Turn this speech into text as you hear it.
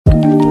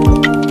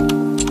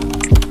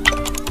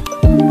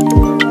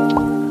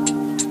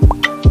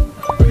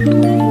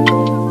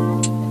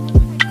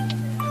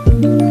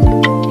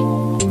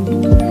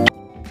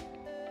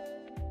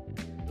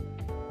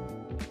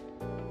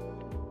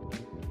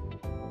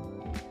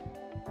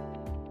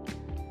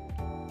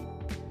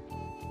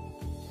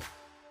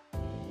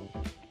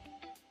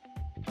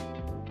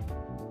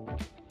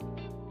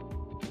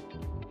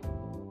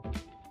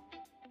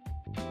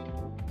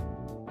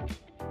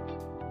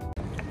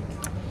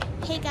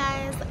Hey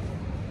guys,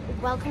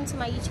 welcome to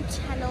my YouTube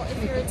channel.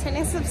 If you're a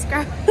returning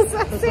subscriber,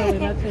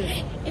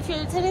 if you're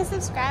a returning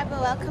subscriber,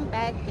 welcome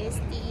back,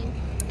 bestie.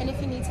 And if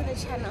you're new to the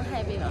channel,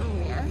 hi baby, I'm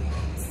Mia.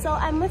 So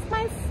I'm with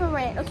my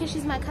friend. Okay,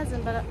 she's my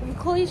cousin, but we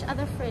call each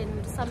other friend,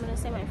 so I'm gonna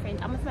say my friend.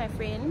 I'm with my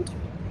friend.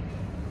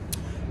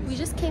 We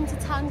just came to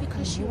town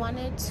because she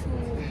wanted to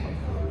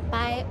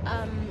buy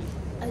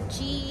a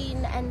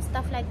jean and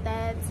stuff like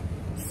that.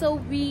 So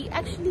we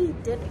actually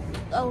did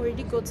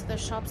already go to the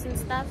shops and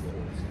stuff,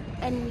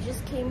 and we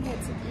just came here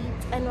to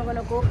eat, and we're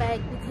gonna go back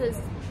because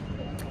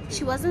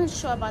she wasn't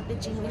sure about the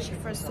jean when she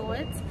first saw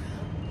it,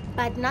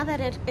 but now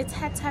that it's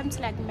had time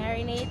to like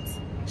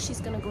marinate,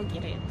 she's gonna go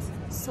get it.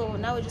 So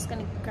now we're just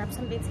gonna grab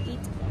something to eat,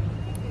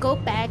 go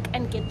back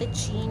and get the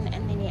jean,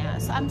 and then yeah.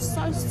 So I'm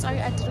so sorry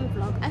I didn't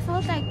vlog. I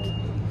felt like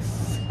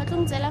I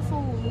couldn't tell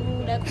for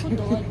like for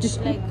dodge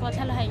like what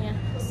so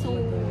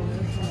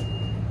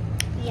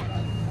yeah.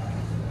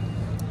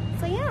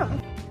 So yeah.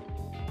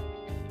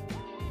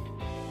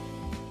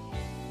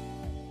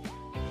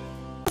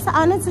 So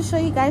I wanted to show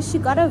you guys, she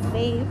got a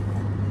vape.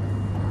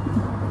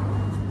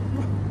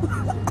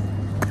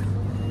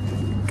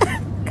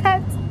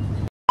 Cut.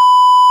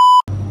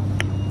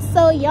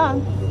 So yeah,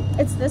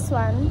 it's this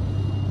one.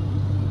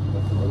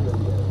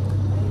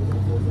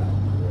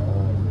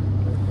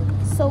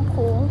 So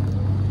cool.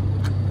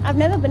 I've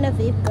never been a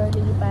vape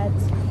girly, but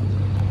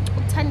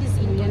Tand is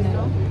Indian, you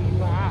know?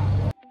 Wow.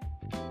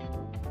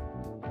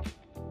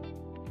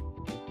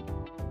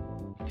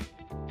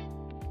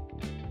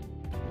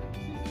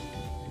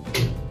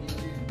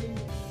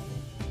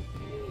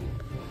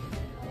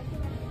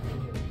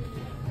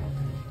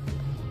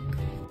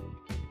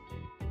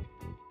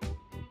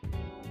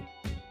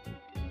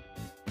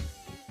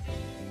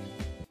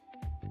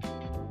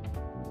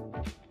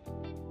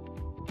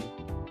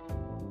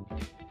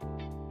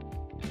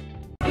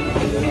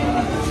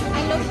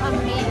 I look a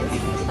mess,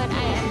 but I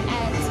am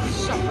at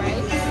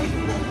ShopRite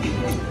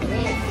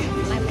with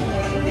my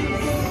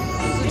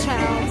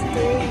child.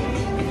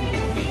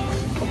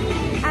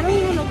 I don't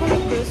even know how to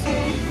go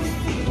soon,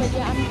 but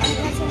yeah, I'm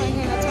cutting my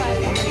hair, that's why I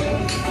look like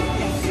this.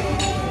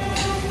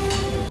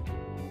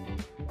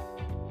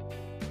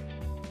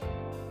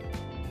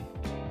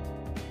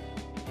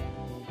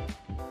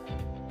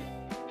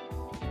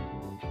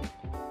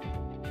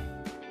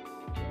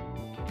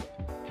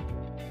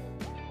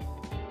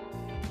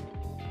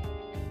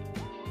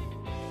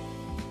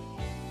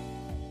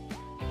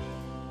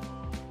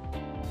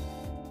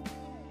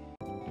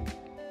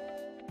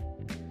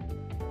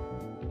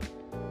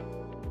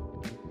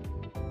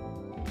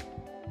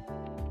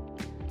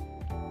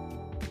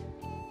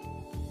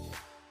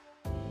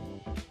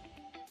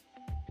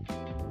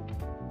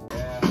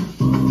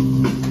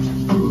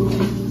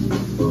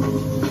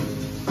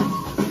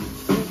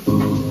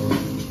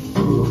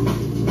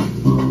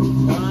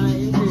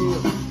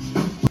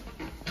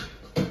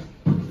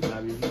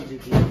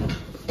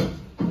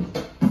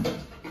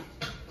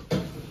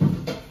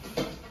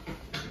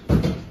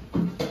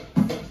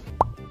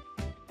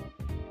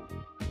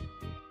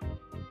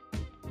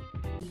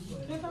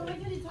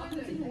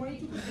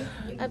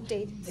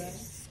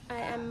 Updates. I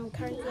am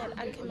currently at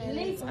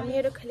Ackermans. I'm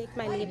here to collect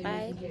my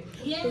lay-by.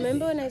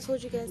 Remember when I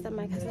told you guys that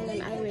my cousin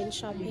and I went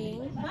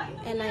shopping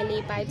and I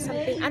lay-byed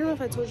something? I don't know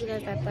if I told you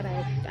guys that, but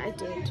I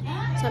did.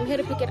 So I'm here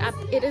to pick it up.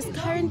 It is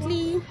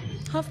currently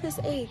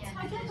 8:30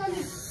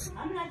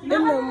 in the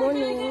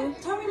morning.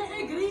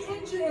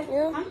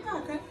 Yeah.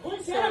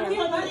 So, yeah.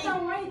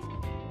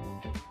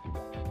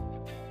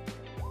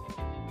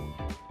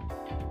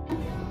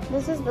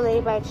 This is the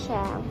lay-by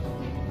chair.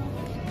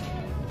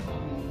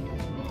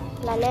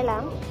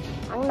 Lalela,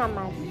 ang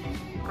naman,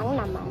 ang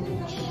naman.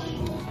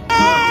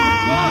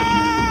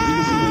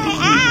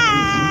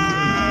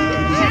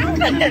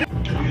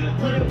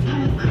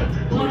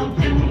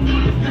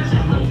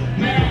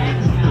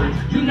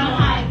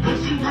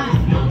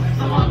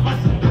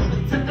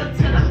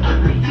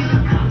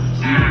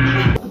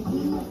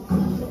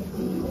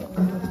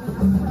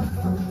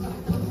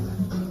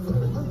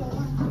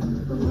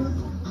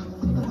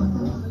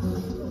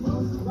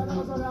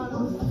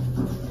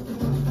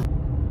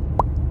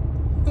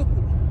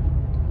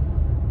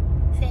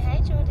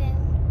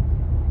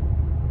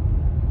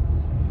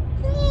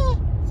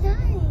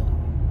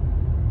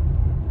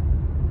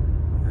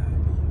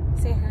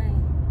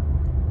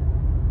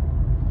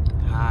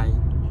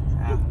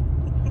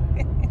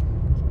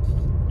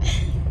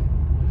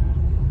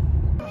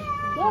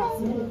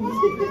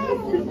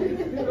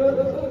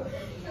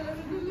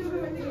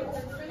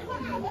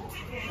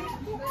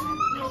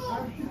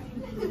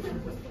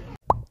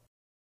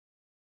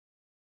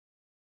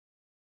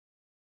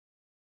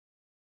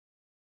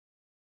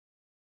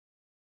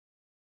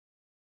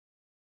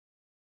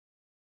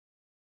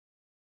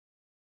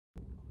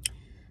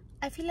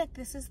 I feel like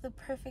this is the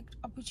perfect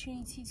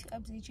opportunity to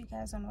update you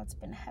guys on what's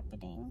been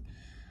happening.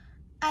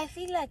 I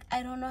feel like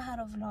I don't know how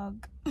to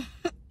vlog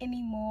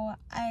anymore.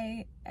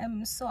 I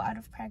am so out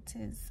of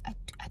practice. I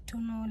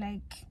don't know,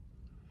 like,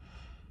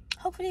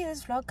 hopefully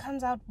this vlog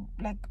comes out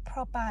like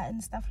proper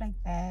and stuff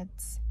like that.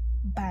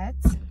 But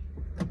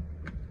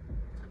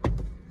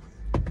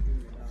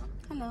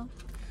Hello.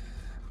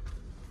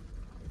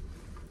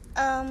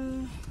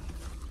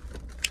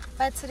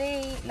 But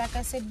today, like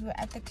I said, we were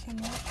at the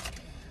clinic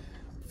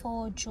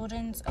for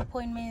Jordan's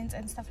appointments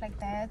and stuff like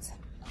that.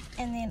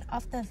 And then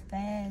after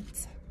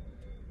that,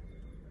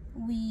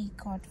 we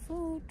got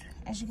food,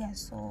 as you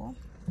guys saw.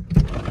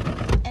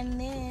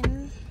 And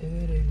then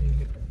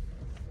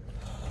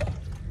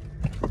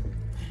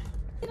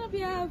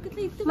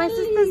my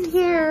sister's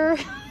here.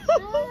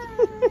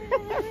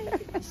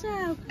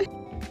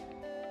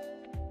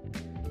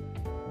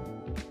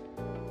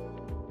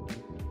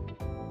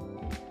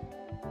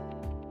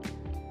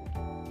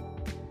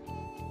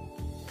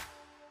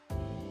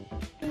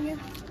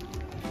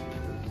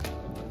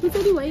 Who's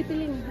the way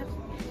feeling?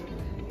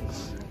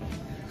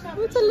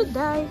 Who's the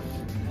die?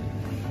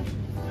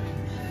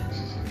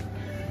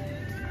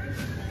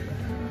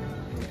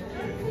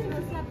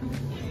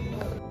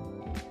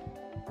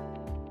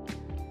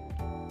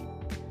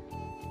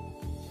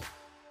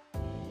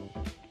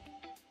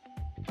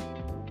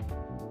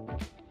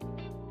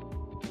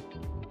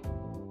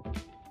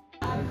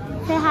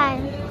 Say hi.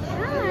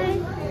 Hi.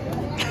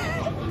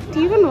 Do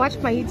you even watch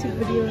my YouTube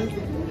videos?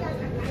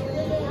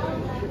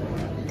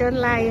 Don't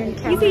lie on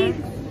camera. You see,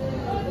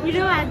 you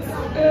know what?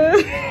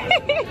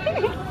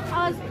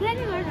 I was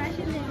planning on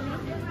watching them,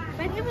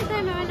 but every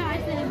time I want to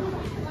watch them,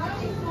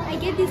 I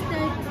get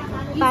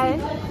disturbed. By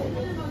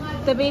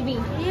the baby?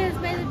 Yes,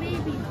 by the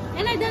baby.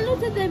 And I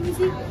downloaded them, you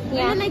see.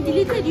 Yeah. And then I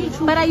deleted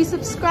YouTube. But are you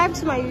subscribed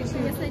to my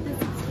YouTube? Yes, I did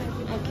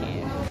subscribe. Okay.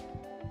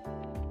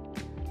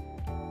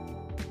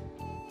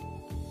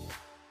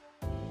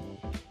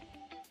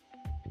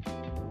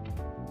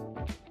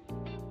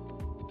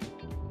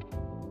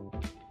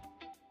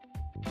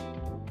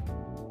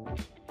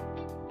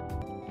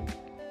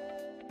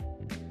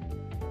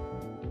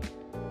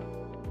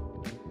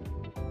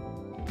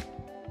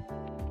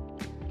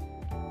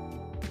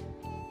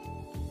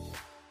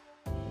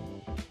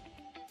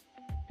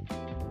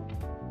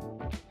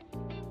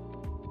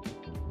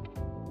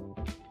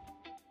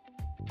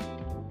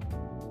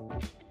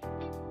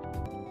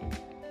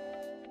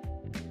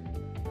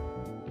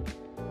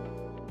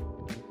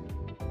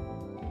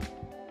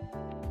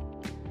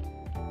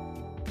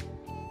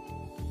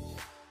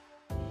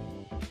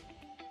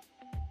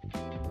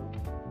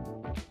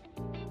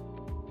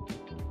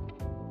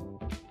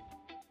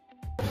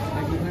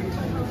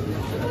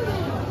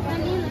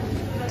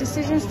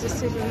 Decisions.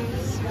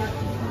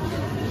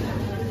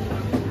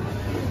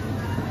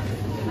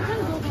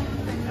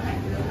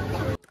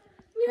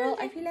 Girl,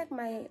 I feel like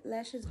my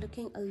lash is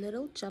looking a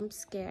little jump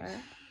scare,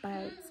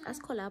 but as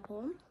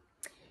collabo,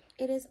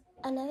 it is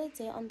another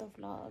day on the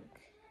vlog,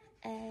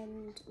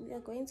 and we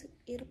are going to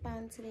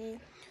Irpan today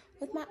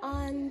with my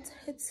aunt,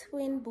 her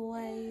twin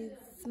boys,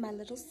 my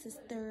little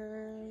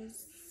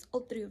sisters,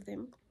 all three of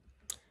them,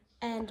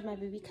 and my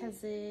baby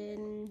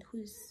cousin,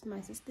 who's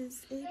my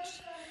sister's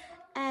age,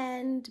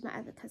 and my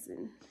other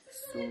cousin.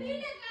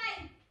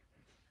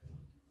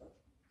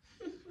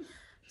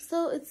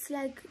 So it's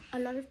like a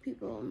lot of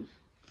people.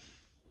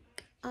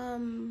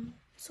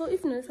 So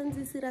if no sense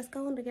in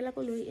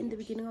the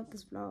beginning of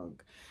this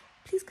vlog,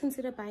 please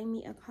consider buying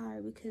me a car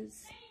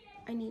because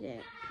I need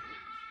it.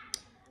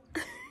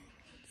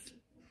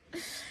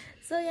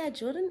 So yeah,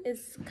 Jordan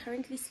is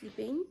currently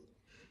sleeping.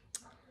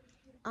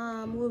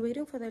 We're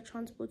waiting for the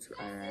transport to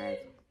arrive.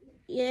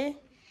 Yeah,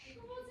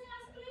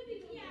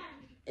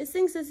 it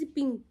thinks it's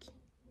pink.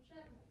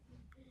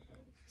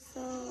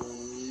 So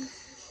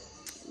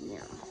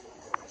yeah,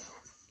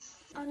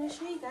 I'm gonna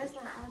show you guys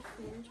my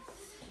outfit.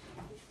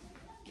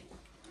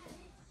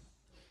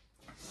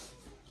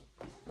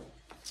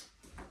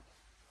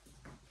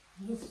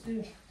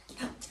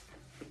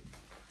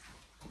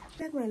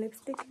 Like my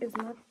lipstick is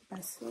not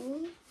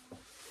passing.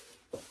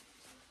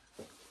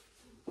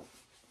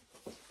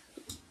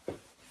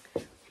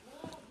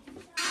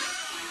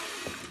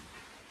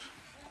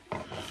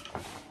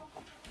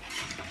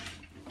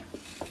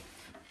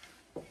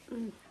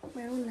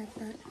 I don't like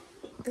that.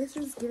 This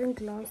is giving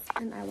gloss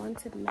and I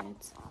wanted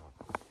matte.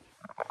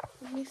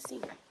 Let me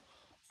see.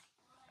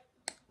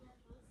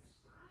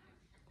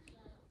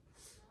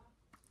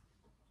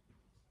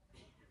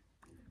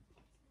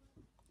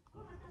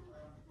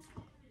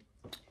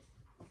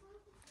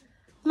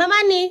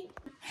 Mamani!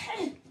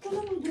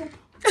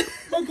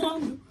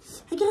 Background.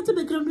 I get the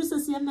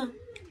background.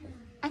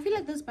 I feel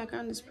like this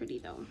background is pretty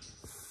though.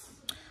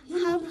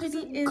 How pretty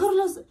is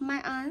Carlos,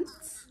 my aunt?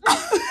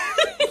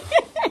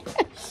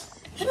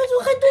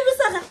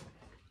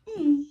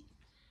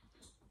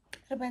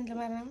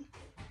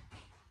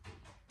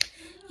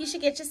 You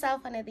should get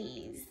yourself one of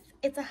these.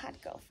 It's a hot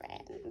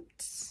girlfriend.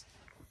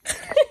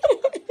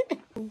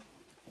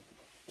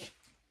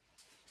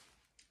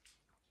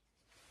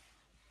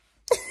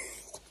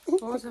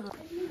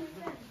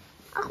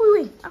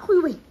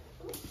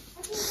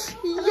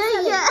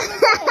 Yeah.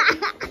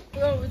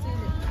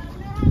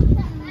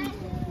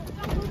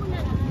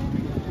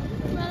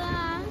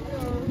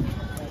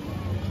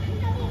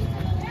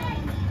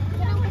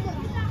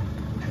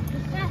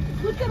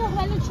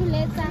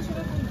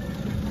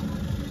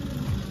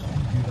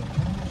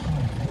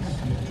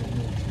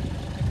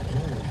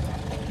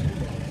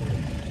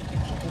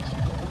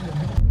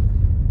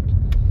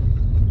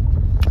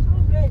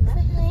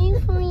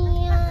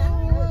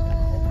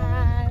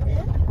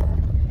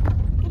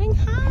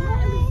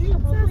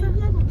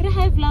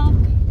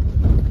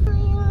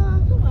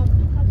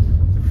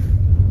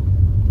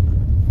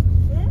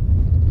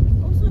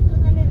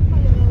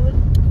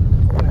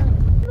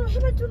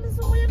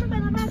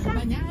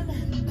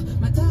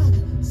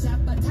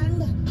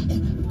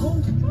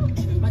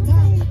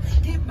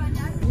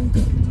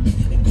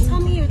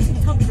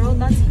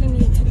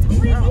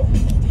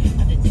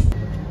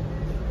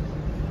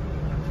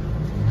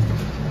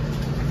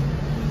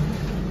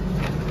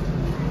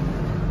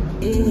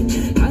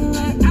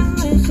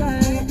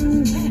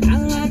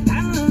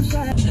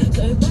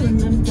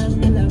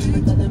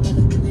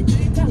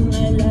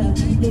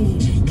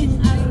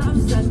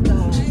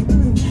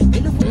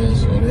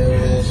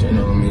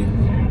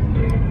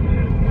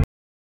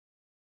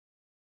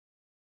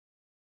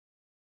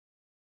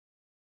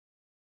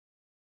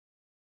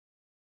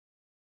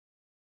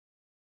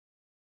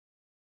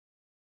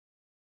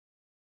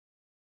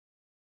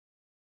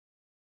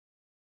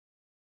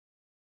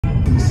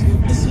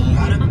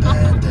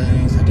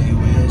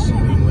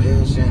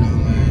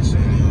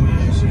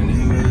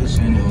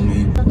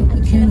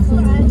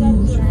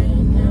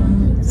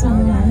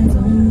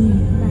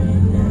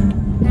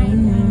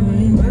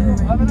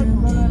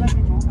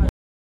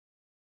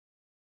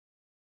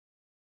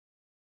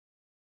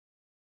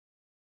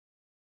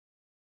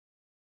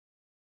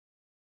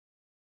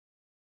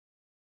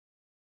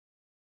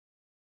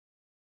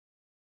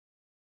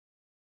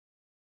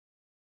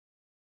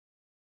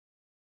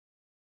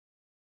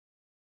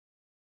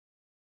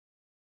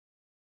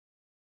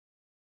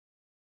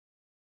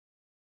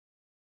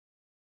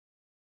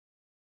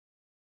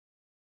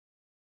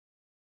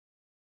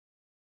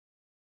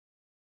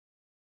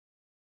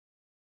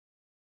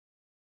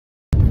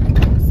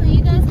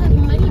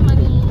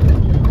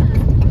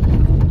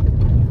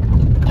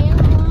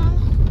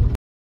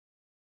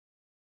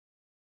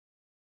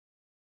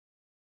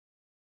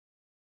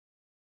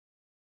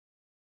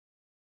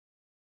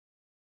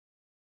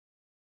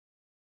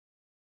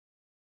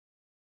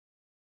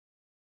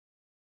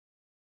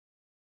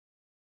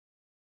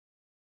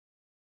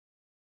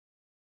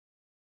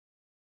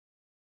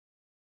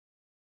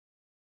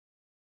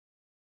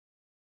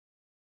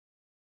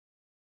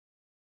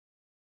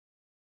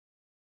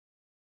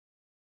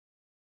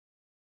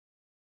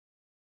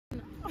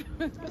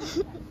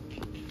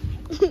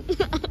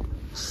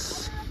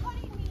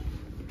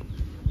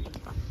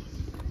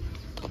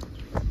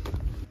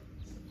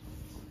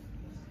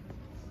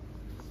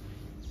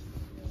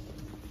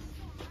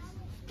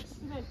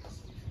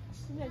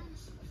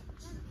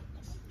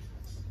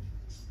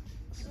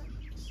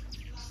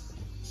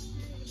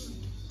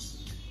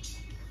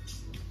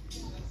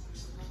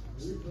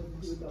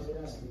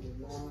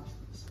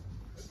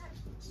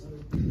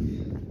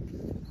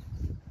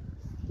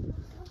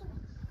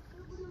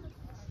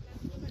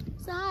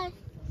 Hi.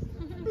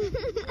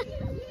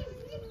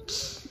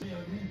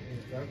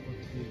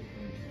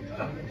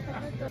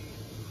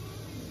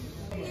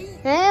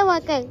 Hey,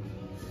 Waka.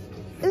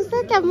 Is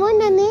that a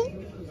mona,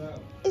 ne?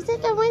 Is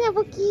that a mona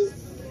bookies?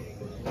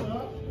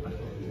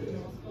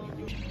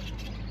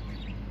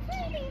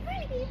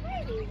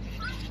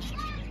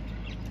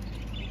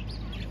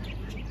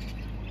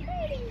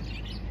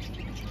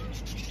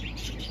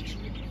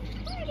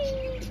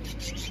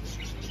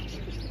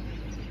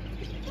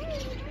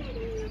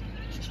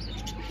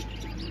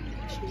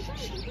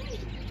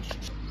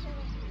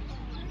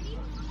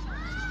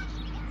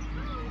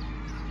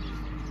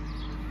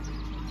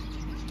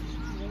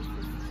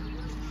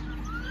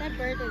 That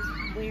bird is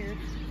weird.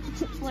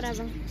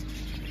 Whatever.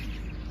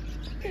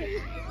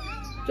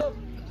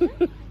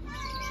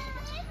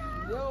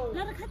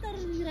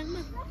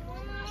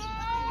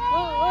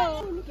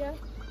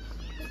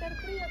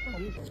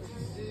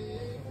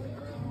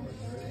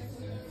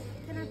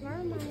 Can I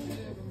borrow my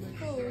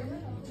phone?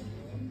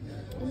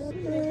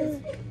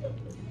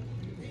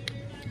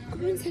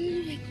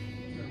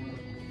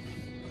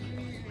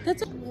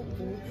 That's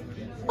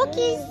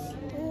Bookies.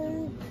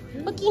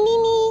 Bookie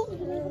Nini.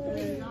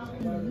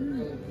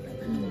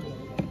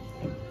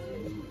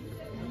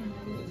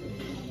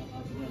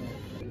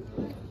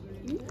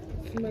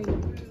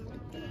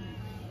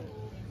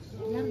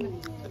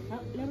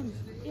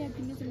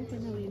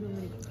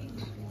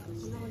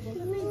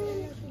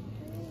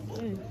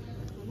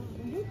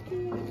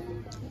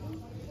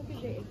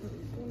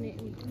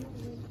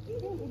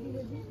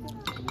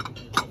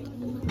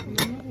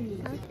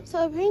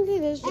 So apparently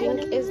this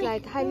drink is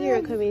like highly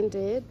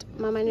recommended.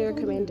 My money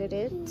recommended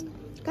it.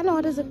 Kind of,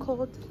 what is it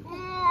called?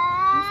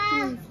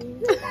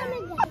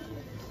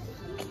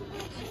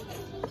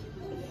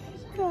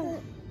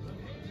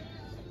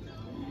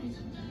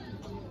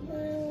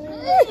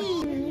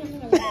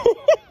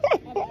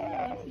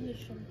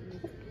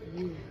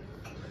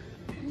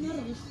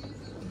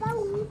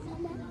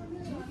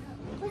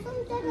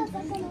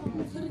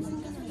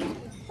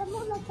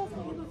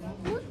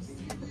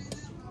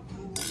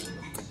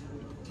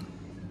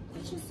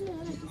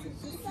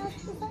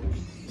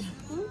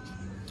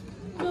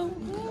 No,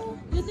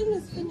 the thing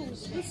is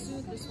finished. Let's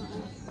do this one.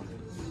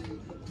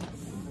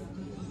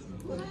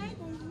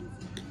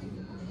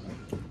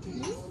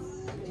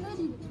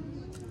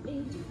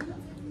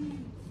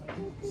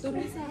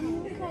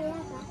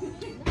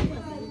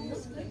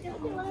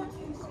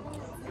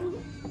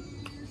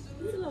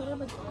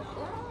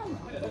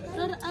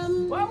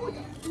 But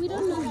we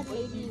don't know,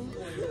 baby.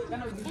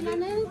 And I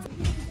know.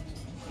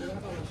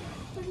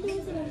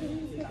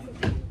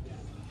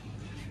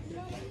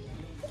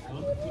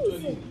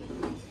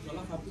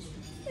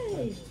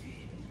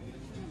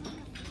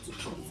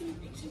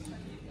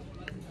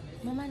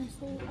 Mama,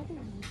 So I don't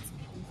eat.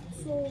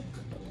 So